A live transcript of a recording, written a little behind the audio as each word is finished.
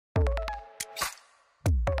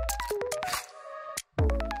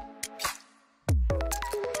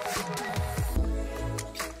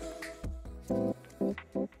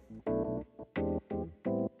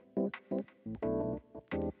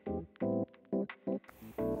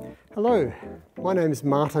Hello, my name is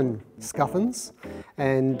Martin Scuffins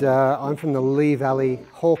and I'm from the Leigh Valley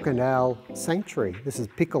Hawk and Owl Sanctuary. This is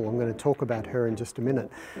Pickle. I'm going to talk about her in just a minute.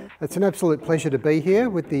 It's an absolute pleasure to be here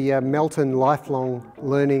with the Melton Lifelong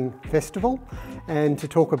Learning Festival and to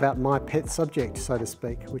talk about my pet subject, so to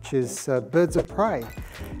speak, which is birds of prey.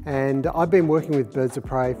 And I've been working with birds of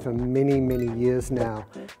prey for many years now.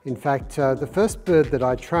 In fact, the first bird that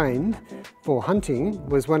I trained for hunting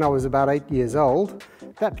was when I was about 8 years old.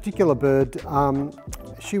 That particular bird,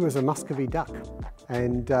 she was a Muscovy duck.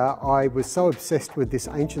 And I was so obsessed with this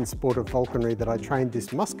ancient sport of falconry that I trained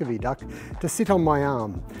this Muscovy duck to sit on my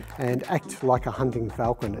arm and act like a hunting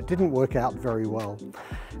falcon. It didn't work out very well.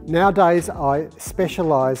 Nowadays, I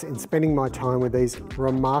specialise in spending my time with these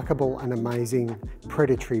remarkable and amazing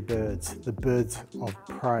predatory birds, the birds of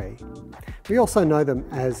prey. We also know them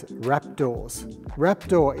as raptors.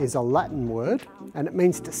 Raptor is a Latin word and it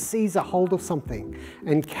means to seize a hold of something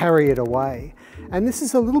and carry it away. And this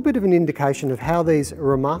is a little bit of an indication of how these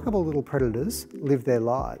remarkable little predators live their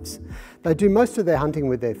lives. They do most of their hunting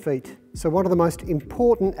with their feet. So one of the most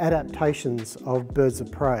important adaptations of birds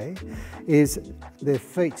of prey is their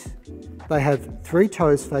feet. They have 3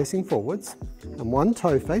 toes facing forwards and 1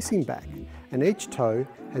 toe facing back. And each toe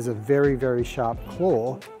has a very sharp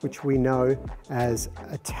claw, which we know as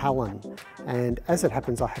a talon. And as it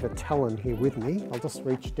happens, I have a talon here with me. I'll just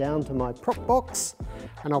reach down to my prop box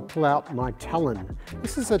and I'll pull out my talon.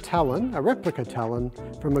 This is a talon, a replica talon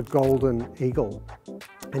from a golden eagle.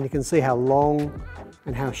 And you can see how long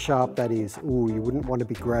and how sharp that is. Ooh, you wouldn't want to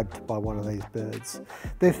be grabbed by one of these birds.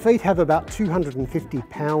 Their feet have about 250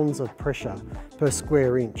 pounds of pressure per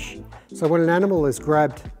square inch. So when an animal is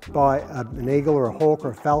grabbed by an eagle or a hawk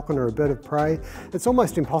or a falcon or a bird of prey, it's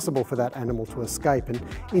almost impossible for that animal to escape. And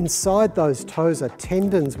inside those toes are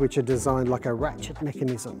tendons which are designed like a ratchet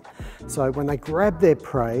mechanism. So when they grab their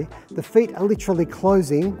prey, the feet are literally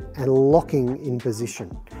closing and locking in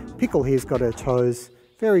position. Pickle here's got her toes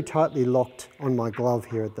very tightly locked on my glove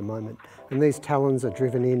here at the moment. And these talons are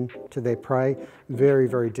driven in to their prey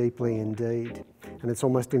very deeply indeed. And it's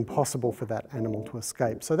almost impossible for that animal to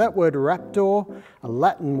escape. So that word raptor, a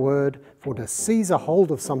Latin word for to seize a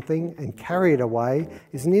hold of something and carry it away,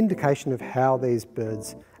 is an indication of how these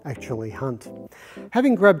birds actually hunt.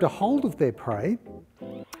 Having grabbed a hold of their prey,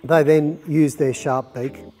 they then use their sharp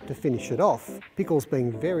beak to finish it off. Pickle's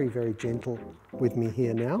being very gentle with me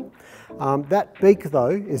here now. That beak though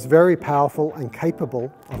is very powerful and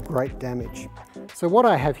capable of great damage. So what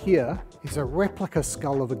I have here is a replica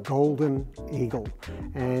skull of a golden eagle,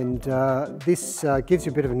 and this gives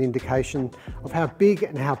you a bit of an indication of how big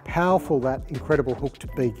and how powerful that incredible hooked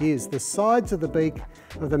beak is. The sides of the beak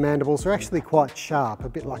of the mandibles are actually quite sharp, a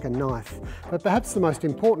bit like a knife, but perhaps the most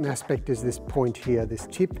important aspect is this point here, this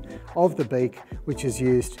tip of the beak, which is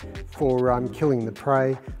used for killing the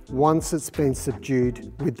prey once it's been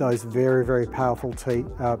subdued with those very powerful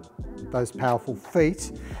those powerful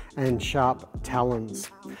feet and sharp talons.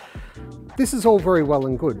 This is all very well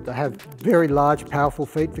and good. They have very large, powerful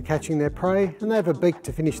feet for catching their prey, and they have a beak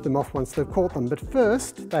to finish them off once they've caught them. But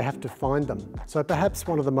first, they have to find them. So perhaps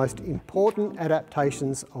one of the most important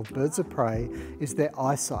adaptations of birds of prey is their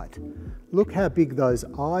eyesight. Look how big those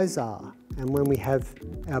eyes are. And when we have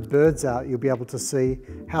our birds out, you'll be able to see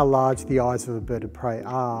how large the eyes of a bird of prey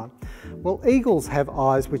are. Well, eagles have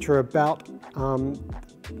eyes which are about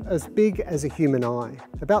as big as a human eye,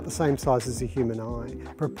 about the same size as a human eye.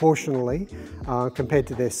 Proportionally, compared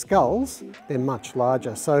to their skulls, they're much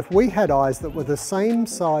larger. So if we had eyes that were the same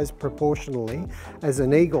size proportionally as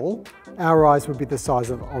an eagle, our eyes would be the size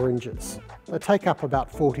of oranges. They take up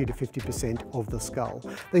about 40 to 50% of the skull.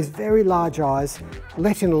 These very large eyes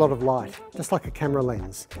let in a lot of light, just like a camera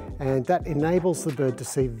lens, and that enables the bird to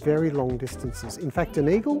see very long distances. In fact, an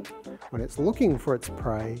eagle, when it's looking for its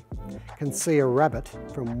prey, can see a rabbit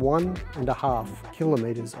from 1.5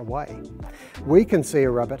 kilometres away. We can see a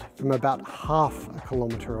rabbit from about half a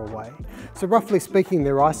kilometre away. So roughly speaking,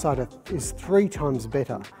 their eyesight is 3 times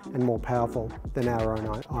better and more powerful than our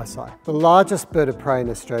own eyesight. The largest bird of prey in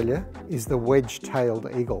Australia is the wedge-tailed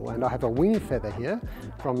eagle, and I have a wing feather here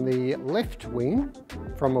from the left wing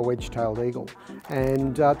from a wedge-tailed eagle.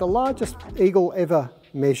 And the largest eagle ever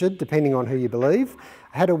measured, depending on who you believe,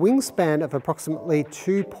 had a wingspan of approximately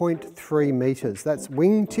 2.3 metres. That's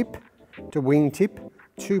wingtip to wingtip,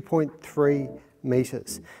 2.3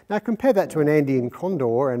 metres. Now compare that to an Andean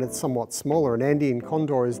condor, and it's somewhat smaller. An Andean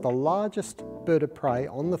condor is the largest bird of prey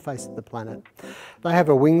on the face of the planet. They have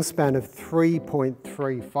a wingspan of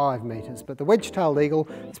 3.35 metres, but the wedge-tailed eagle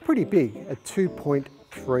is pretty big at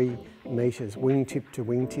 2.3 metres, wingtip to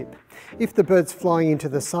wingtip. If the bird's flying into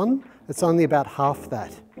the sun, it's only about half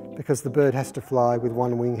that, because the bird has to fly with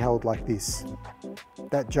one wing held like this.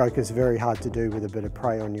 That joke is very hard to do with a bird of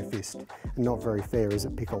prey on your fist, and not very fair, is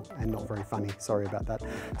it, Pickle? And not very funny, sorry about that.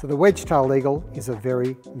 So the wedge-tailed eagle is a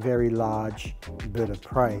very, very large bird of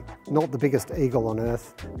prey. Not the biggest eagle on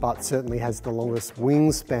Earth, but certainly has the longest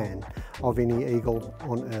wingspan of any eagle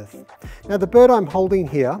on Earth. Now the bird I'm holding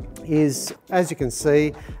here is, as you can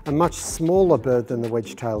see, a much smaller bird than the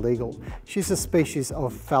wedge-tailed eagle. She's a species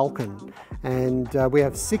of falcon, and we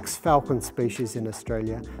have 6 falcon species in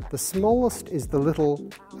Australia. The smallest is the little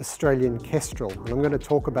Australian kestrel, and I'm going to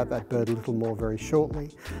talk about that bird a little more very shortly.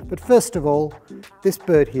 But first of all, this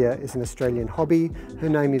bird here is an Australian hobby. Her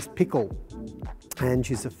name is Pickle, and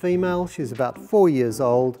she's a female. She's about 4 years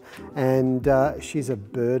old, and she's a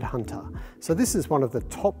bird hunter. So this is one of the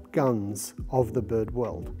top guns of the bird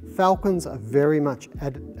world. Falcons are very much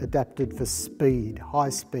adapted for speed,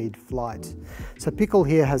 high-speed flight. So Pickle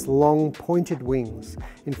here has long pointed wings.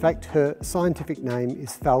 In fact, her scientific name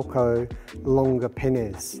is Falco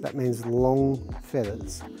longipennes. That means long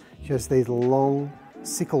feathers. She has these long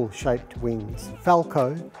sickle-shaped wings.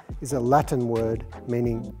 Falco is a Latin word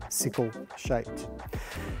meaning sickle-shaped.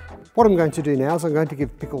 What I'm going to do now is I'm going to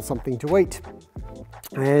give Pickle something to eat.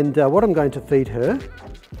 And what I'm going to feed her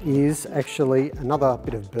is actually another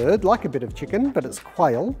bit of bird, like a bit of chicken, but it's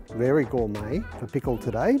quail, very gourmet for Pickle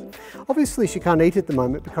today. Obviously she can't eat at the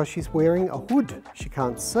moment because she's wearing a hood. She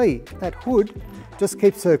can't see. That hood just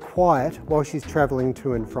keeps her quiet while she's travelling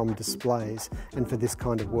to and from displays and for this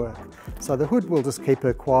kind of work. So the hood will just keep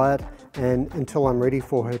her quiet, and until I'm ready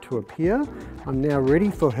for her to appear. I'm now ready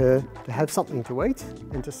for her to have something to eat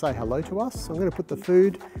and to say hello to us. So I'm going to put the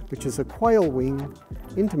food, which is a quail wing,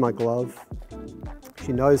 into my glove.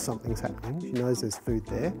 She knows something's happening. She knows there's food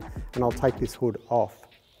there, and I'll take this hood off.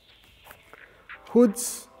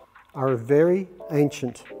 Hoods are a very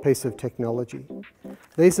ancient piece of technology.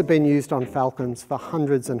 These have been used on falcons for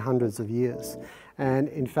hundreds and hundreds of years. And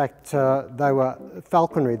in fact,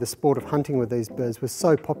 falconry, the sport of hunting with these birds, was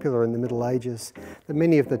so popular in the Middle Ages that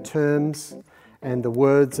many of the terms and the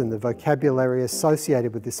words and the vocabulary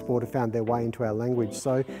associated with this sport have found their way into our language.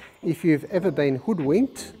 So if you've ever been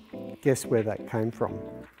hoodwinked, guess where that came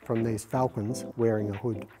from these falcons wearing a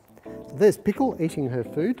hood. So there's Pickle eating her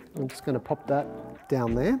food. I'm just going to pop that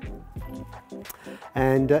down there.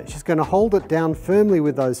 And she's going to hold it down firmly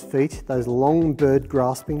with those feet, those long bird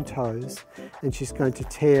grasping toes, and she's going to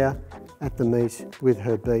tear at the meat with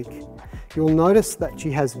her beak. You'll notice that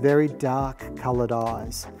she has very dark coloured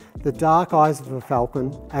eyes. The dark eyes of a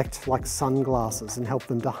falcon act like sunglasses and help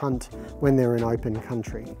them to hunt when they're in open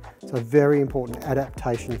country. So a very important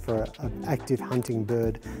adaptation for an active hunting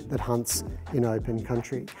bird that hunts in open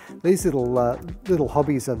country. These little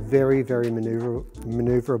hobbies are very, very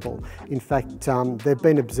manoeuvrable. In fact, they've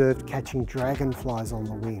been observed catching dragonflies on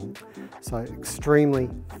the wing. So extremely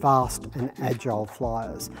fast and agile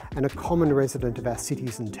flyers, and a common resident of our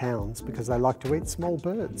cities and towns because they like to eat small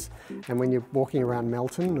birds. And when you're walking around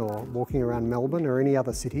Melton or walking around Melbourne or any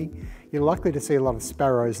other city, you're likely to see a lot of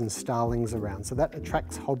sparrows and starlings around. So that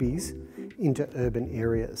attracts hobbies into urban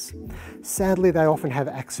areas. Sadly, they often have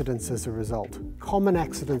accidents as a result. Common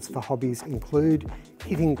accidents for hobbies include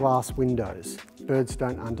hitting glass windows. Birds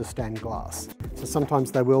don't understand glass. So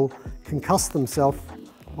sometimes they will concuss themselves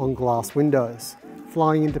on glass windows,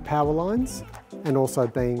 flying into power lines, and also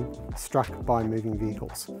being struck by moving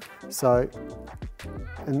vehicles. So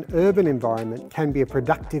an urban environment can be a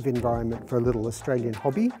productive environment for a little Australian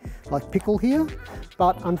hobby like Pickle here,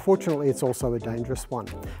 but unfortunately it's also a dangerous one.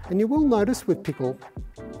 And you will notice with Pickle,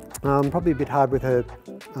 probably a bit hard with her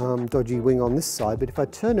dodgy wing on this side, but if I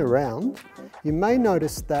turn around, you may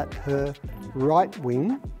notice that her right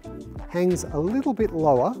wing hangs a little bit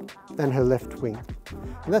lower than her left wing.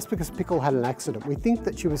 And that's because Pickle had an accident. We think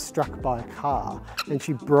that she was struck by a car and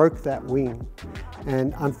she broke that wing.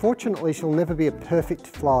 And unfortunately, she'll never be a perfect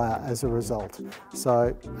flyer as a result.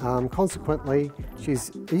 So consequently,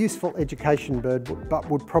 she's a useful education bird, but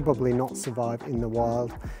would probably not survive in the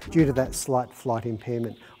wild due to that slight flight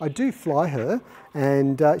impairment. I do fly her,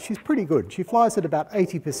 and she's pretty good. She flies at about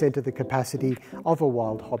 80% of the capacity of a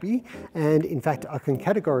wild hobby. And in fact, I can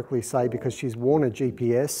categorically say, because she's worn a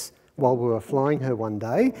GPS while we were flying her one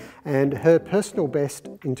day, and her personal best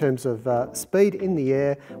in terms of speed in the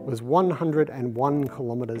air was 101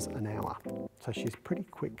 kilometres an hour. So she's pretty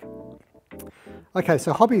quick. Okay,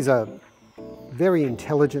 so hobbies are very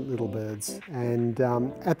intelligent little birds, and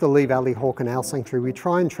at the Leigh Valley Hawk and Owl Sanctuary we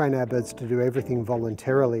try and train our birds to do everything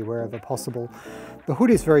voluntarily wherever possible. The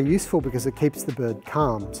hood is very useful because it keeps the bird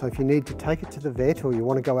calm. So if you need to take it to the vet or you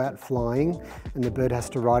want to go out flying and the bird has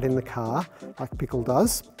to ride in the car, like Pickle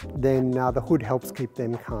does, then the hood helps keep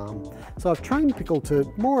them calm. So I've trained Pickle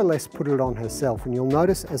to more or less put it on herself, and you'll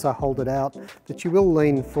notice as I hold it out that she will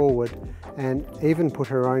lean forward and even put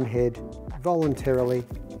her own head voluntarily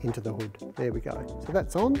into the hood. There we go. So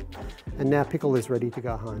that's on, and now Pickle is ready to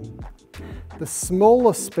go home. The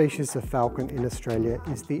smallest species of falcon in Australia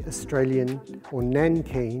is the Australian or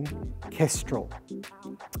Nankeen kestrel.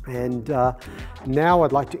 And now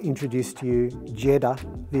I'd like to introduce to you Jetta,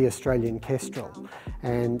 the Australian kestrel.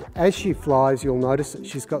 And as she flies, you'll notice that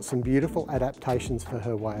she's got some beautiful adaptations for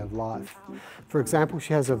her way of life. For example,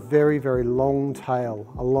 she has a very, very long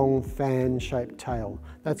tail, a long fan-shaped tail.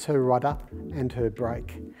 That's her rudder and her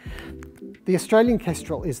brake. The Australian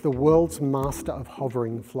kestrel is the world's master of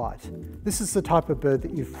hovering flight. This is the type of bird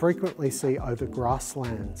that you frequently see over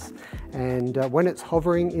grasslands. And when it's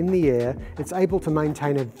hovering in the air, it's able to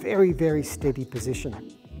maintain a very, very steady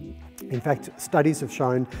position. In fact, studies have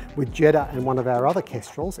shown with Jetta and one of our other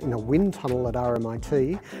kestrels in a wind tunnel at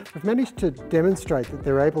RMIT, we've managed to demonstrate that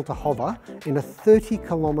they're able to hover in a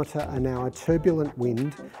 30km/h turbulent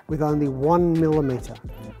wind with only 1 millimetre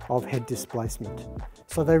of head displacement.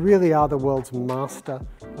 So they really are the world's master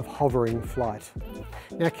of hovering flight.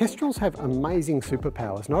 Now, kestrels have amazing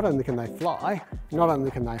superpowers. Not only can they fly, not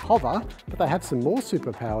only can they hover, but they have some more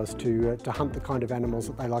superpowers to hunt the kind of animals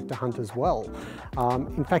that they like to hunt as well.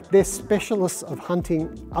 In fact, they're specialists of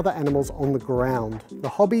hunting other animals on the ground. The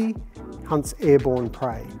hobby hunts airborne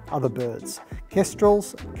prey, other birds.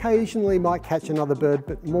 Kestrels occasionally might catch another bird,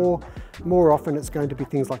 but more often it's going to be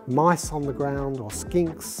things like mice on the ground or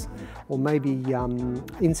skinks, or maybe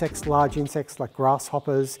insects, large insects like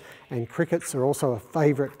grasshoppers, and crickets are also a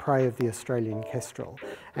favourite prey of the Australian kestrel.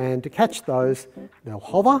 And to catch those, they'll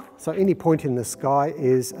hover, so any point in the sky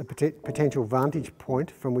is a potential vantage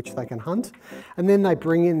point from which they can hunt, and then they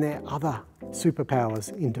bring in their other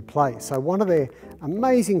superpowers into play. So one of their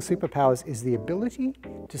amazing superpowers is the ability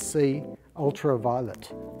to see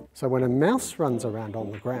ultraviolet. So when a mouse runs around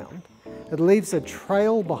on the ground, it leaves a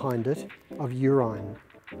trail behind it of urine.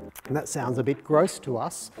 And that sounds a bit gross to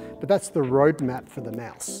us, but that's the roadmap for the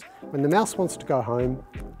mouse. When the mouse wants to go home,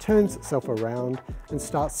 it turns itself around and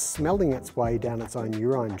starts smelling its way down its own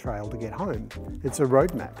urine trail to get home. It's a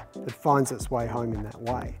roadmap. It finds its way home in that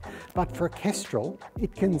way. But for a kestrel,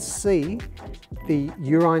 it can see the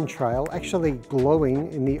urine trail actually glowing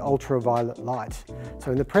in the ultraviolet light.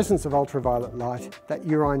 So in the presence of ultraviolet light, that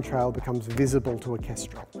urine trail becomes visible to a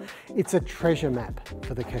kestrel. It's a treasure map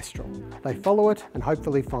for the kestrel. They follow it and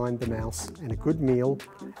hopefully find the mouse and a good meal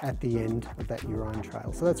at the end of that urine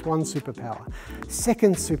trail. So that's one superpower.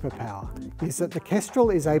 Second superpower is that the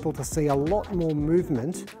kestrel is able to see a lot more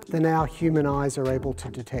movement than our human eyes are able to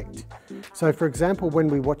detect. So for example, when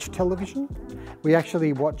we watch television, we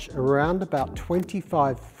actually watch around about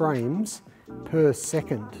 25 frames per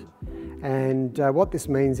second. And what this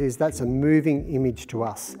means is that's a moving image to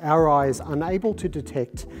us. Our eye is unable to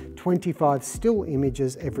detect 25 still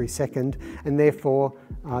images every second, and therefore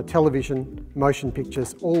television, motion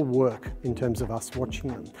pictures all work in terms of us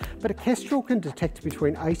watching them. But a kestrel can detect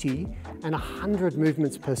between 80 and 100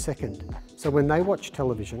 movements per second. So when they watch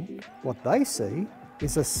television, what they see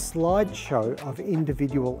is a slideshow of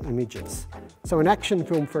individual images. So an action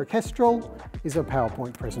film for a kestrel is a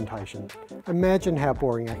PowerPoint presentation. Imagine how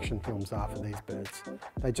boring action films are for these birds.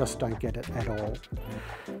 They just don't get it at all.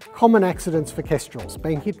 Common accidents for kestrels: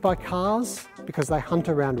 being hit by cars because they hunt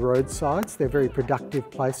around roadsides. They're very productive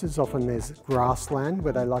places. Often there's grassland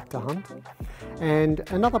where they like to hunt. And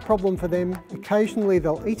another problem for them, occasionally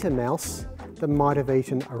they'll eat a mouse that might have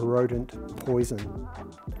eaten a rodent poison.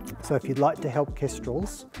 So if you'd like to help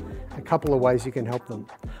kestrels, a couple of ways you can help them.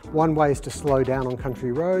 One way is to slow down on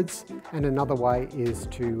country roads, and another way is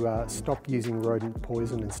to stop using rodent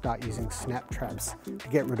poison and start using snap traps to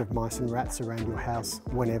get rid of mice and rats around your house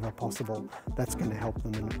whenever possible. That's going to help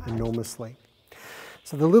them enormously.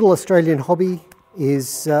 So the little Australian hobby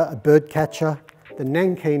is a bird catcher. The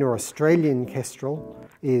Nankeen or Australian kestrel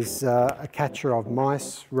is a catcher of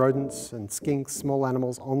mice, rodents and skinks, small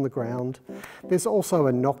animals on the ground. There's also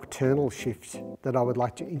a nocturnal shift that I would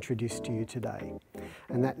like to introduce to you today.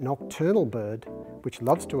 And that nocturnal bird, which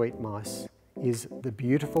loves to eat mice, is the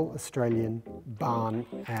beautiful Australian barn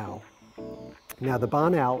owl. Now, the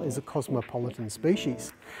barn owl is a cosmopolitan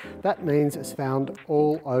species. That means it's found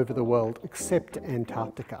all over the world except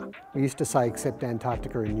Antarctica. We used to say except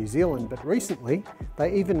Antarctica in New Zealand, but recently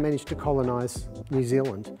they even managed to colonise New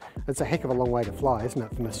Zealand. It's a heck of a long way to fly, isn't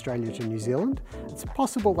it, from Australia to New Zealand? It's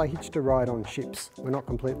possible they hitched a ride on ships. We're not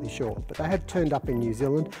completely sure, but they have turned up in New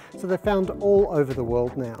Zealand, so they're found all over the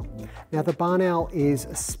world now. Now, the barn owl is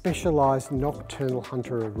a specialised nocturnal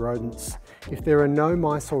hunter of rodents. If there are no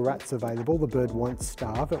mice or rats available, the bird won't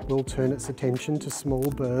starve. It will turn its attention to small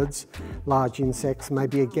birds, large insects,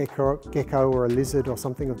 maybe a gecko or a lizard or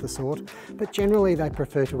something of the sort. But generally they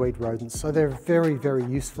prefer to eat rodents, so they're a very, very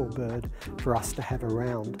useful bird for us to have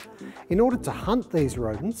around. In order to hunt these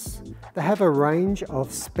rodents, they have a range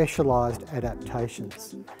of specialised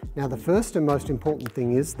adaptations. Now, the first and most important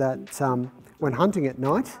thing is that when hunting at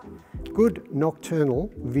night, good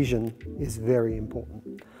nocturnal vision is very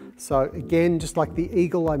important. So again, just like the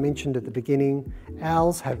eagle I mentioned at the beginning,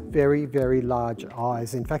 owls have very, very large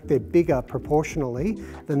eyes. In fact, they're bigger proportionally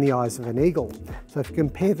than the eyes of an eagle. So if you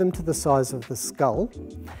compare them to the size of the skull,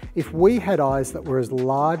 if we had eyes that were as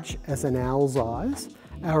large as an owl's eyes,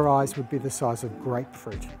 our eyes would be the size of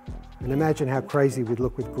grapefruit. And imagine how crazy we'd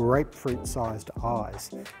look with grapefruit-sized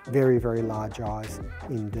eyes. Very, very large eyes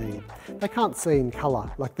indeed. They can't see in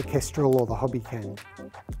colour like the kestrel or the hobby can,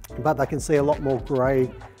 but they can see a lot more grey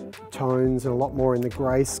tones and a lot more in the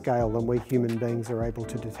grey scale than we human beings are able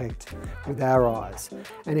to detect with our eyes.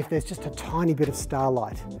 And if there's just a tiny bit of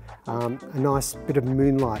starlight, a nice bit of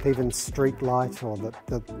moonlight, even street light or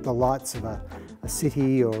the lights of a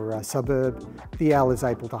city or a suburb, the owl is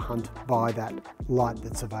able to hunt by that light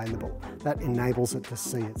that's available. That enables it to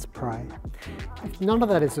see its prey. If none of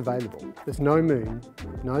that is available, there's no moon,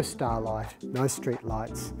 no starlight, no street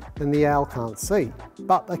lights, then the owl can't see,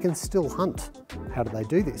 but they can still hunt. How do they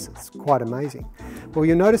do this? It's quite amazing. Well,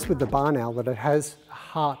 you'll notice with the barn owl that it has a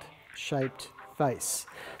heart-shaped face.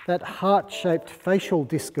 That heart-shaped facial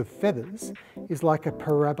disc of feathers is like a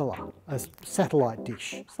parabola, a satellite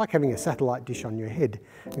dish. It's like having a satellite dish on your head,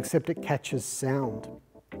 except it catches sound.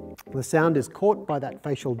 The sound is caught by that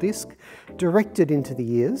facial disc, directed into the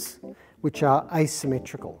ears, which are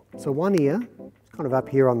asymmetrical. So one ear, kind of up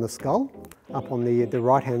here on the skull, up on the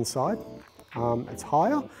right-hand side, it's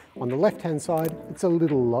higher. On the left-hand side, it's a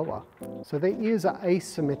little lower. So their ears are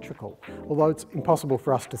asymmetrical, although it's impossible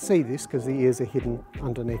for us to see this because the ears are hidden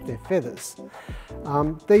underneath their feathers.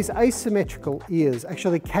 These asymmetrical ears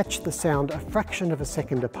actually catch the sound a fraction of a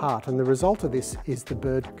second apart, and the result of this is the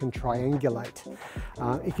bird can triangulate.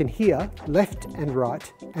 It can hear left and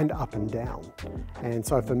right and up and down. And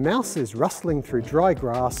so if a mouse is rustling through dry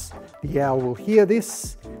grass, the owl will hear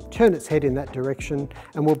this, turn its head in that direction,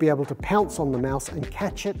 and will be able to pounce on the mouse and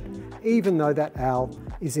catch it, even though that owl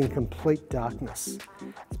is in complete darkness.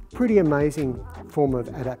 Pretty amazing form of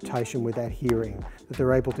adaptation with that hearing, that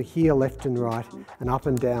they're able to hear left and right and up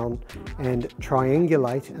and down and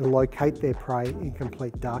triangulate and locate their prey in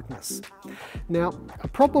complete darkness. Now, a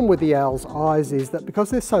problem with the owl's eyes is that because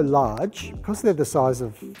they're so large, because they're the size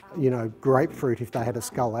of, grapefruit if they had a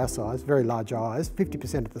skull our size, very large eyes,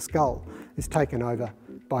 50% of the skull is taken over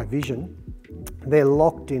by vision, they're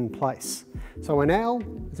locked in place. So an owl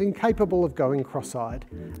is incapable of going cross-eyed.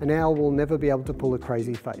 An owl will never be able to pull a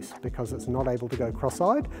crazy face because it's not able to go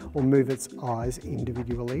cross-eyed or move its eyes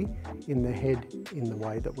individually in the head in the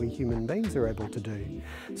way that we human beings are able to do.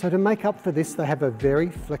 So to make up for this, they have a very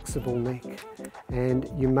flexible neck. And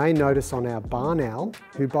you may notice on our barn owl,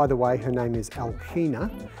 who by the way, her name is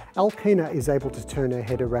Elkina, Elkina is able to turn her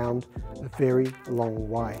head around a very long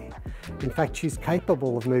way. In fact, she's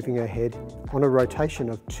capable of moving her head on a rotation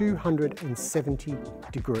of 270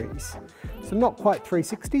 degrees. So not quite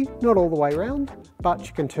 360, not all the way around, but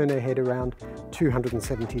she can turn her head around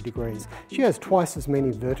 270 degrees. She has twice as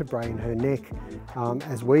many vertebrae in her neck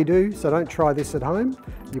as we do, so don't try this at home.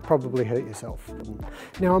 You probably hurt yourself.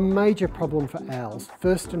 Now, a major problem for owls,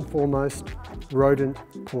 first and foremost, rodent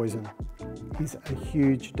poison is a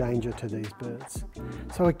huge danger to these birds.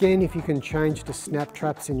 So again, if you can change to snap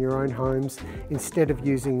traps in your own homes instead of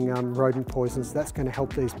using rodent poisons, that's going to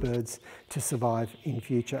help these birds to survive in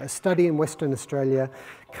future. A study in Western Australia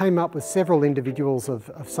came up with several individuals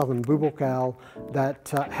of southern boobook owl that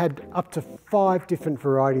had up to 5 different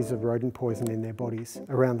varieties of rodent poison in their bodies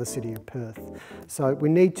around the city of Perth. So we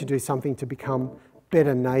need to do something to become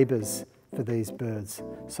better neighbours for these birds.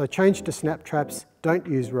 So change to snap traps, don't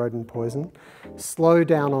use rodent poison, slow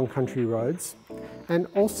down on country roads, and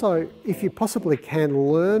also, if you possibly can,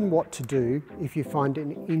 learn what to do if you find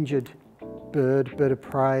an injured bird of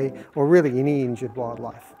prey, or really any injured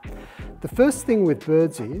wildlife. The first thing with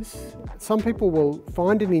birds is, some people will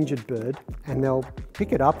find an injured bird and they'll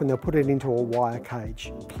pick it up and they'll put it into a wire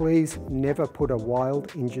cage. Please never put a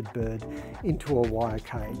wild injured bird into a wire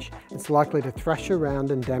cage. It's likely to thrash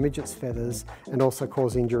around and damage its feathers and also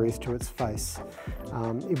cause injuries to its face.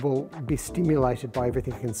 It will be stimulated by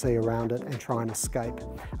everything it can see around it and try and escape.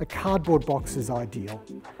 A cardboard box is ideal.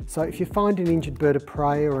 So if you find an injured bird of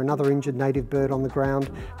prey or another injured native bird on the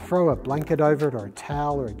ground, throw a blanket over it or a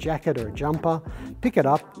towel or a jacket or a jumper, pick it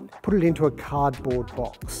up, put it into a cardboard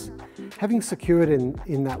box. Having secured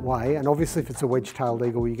in that way, and obviously if it's a wedge-tailed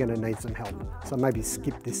eagle, you're going to need some help. So maybe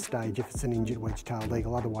skip this stage if it's an injured wedge-tailed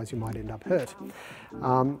eagle, otherwise you might end up hurt.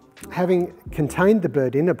 Having contained the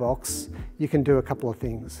bird in a box, you can do a couple of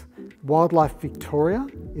things. Wildlife Victoria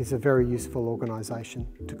is a very useful organisation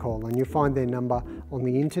to call, and you'll find their number on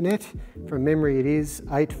the internet. From memory it is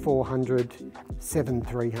 8400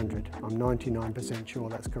 7300. I'm 99% sure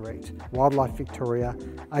that's correct. Wildlife Victoria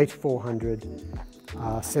 8400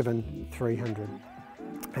 7300.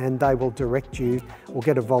 And they will direct you or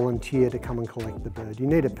get a volunteer to come and collect the bird. You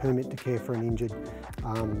need a permit to care for an injured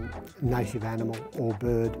native animal or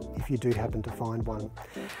bird if you do happen to find one.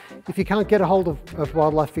 If you can't get a hold of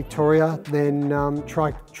Wildlife Victoria, then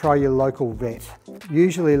try your local vet.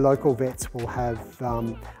 Usually local vets will have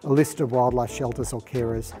a list of wildlife shelters or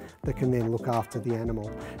carers that can then look after the animal.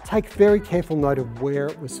 Take very careful note of where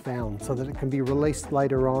it was found so that it can be released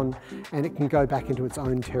later on and it can go back into its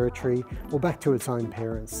own territory or back to its own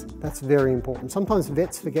parents. That's very important. Sometimes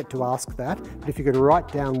vets forget to ask that, but if you could write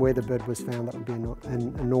down where the bird was found, that would be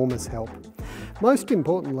an enormous help. Most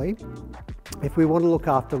importantly, if we want to look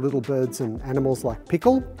after little birds and animals like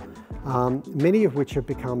Pickle, many of which have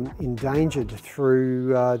become endangered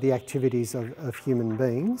through the activities of human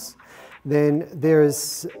beings, then there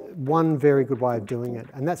is one very good way of doing it,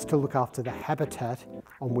 and that's to look after the habitat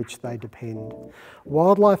on which they depend.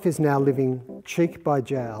 Wildlife is now living cheek by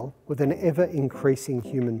jowl with an ever-increasing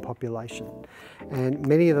human population, and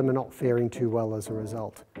many of them are not faring too well as a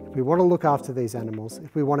result. If we want to look after these animals,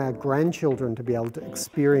 if we want our grandchildren to be able to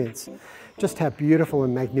experience just how beautiful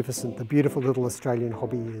and magnificent the beautiful little Australian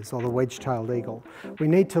hobby is, or the wedge-tailed eagle, we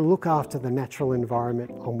need to look after the natural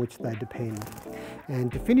environment on which they depend.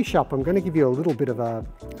 And to finish up, I'm going to give you a little bit of a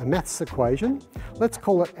maths equation. Let's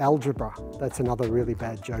call it algebra. That's another really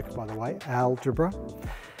bad joke, by the way, algebra.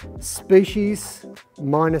 Species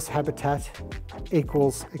minus habitat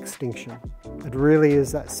equals extinction. It really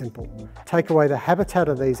is that simple. Take away the habitat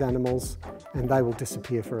of these animals and they will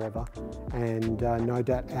disappear forever. And no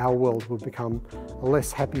doubt our world will become a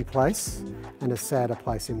less happy place and a sadder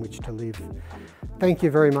place in which to live. Thank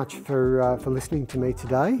you very much for listening to me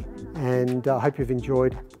today, and I hope you've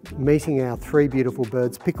enjoyed meeting our three beautiful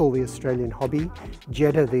birds: Pickle, the Australian hobby,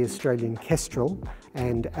 Jetta, the Australian kestrel,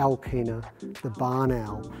 and Elkina, the barn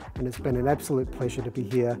owl. And it's been an absolute pleasure to be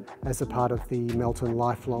here as a part of the Melton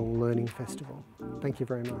Lifelong Learning Festival. Thank you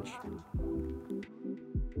very much.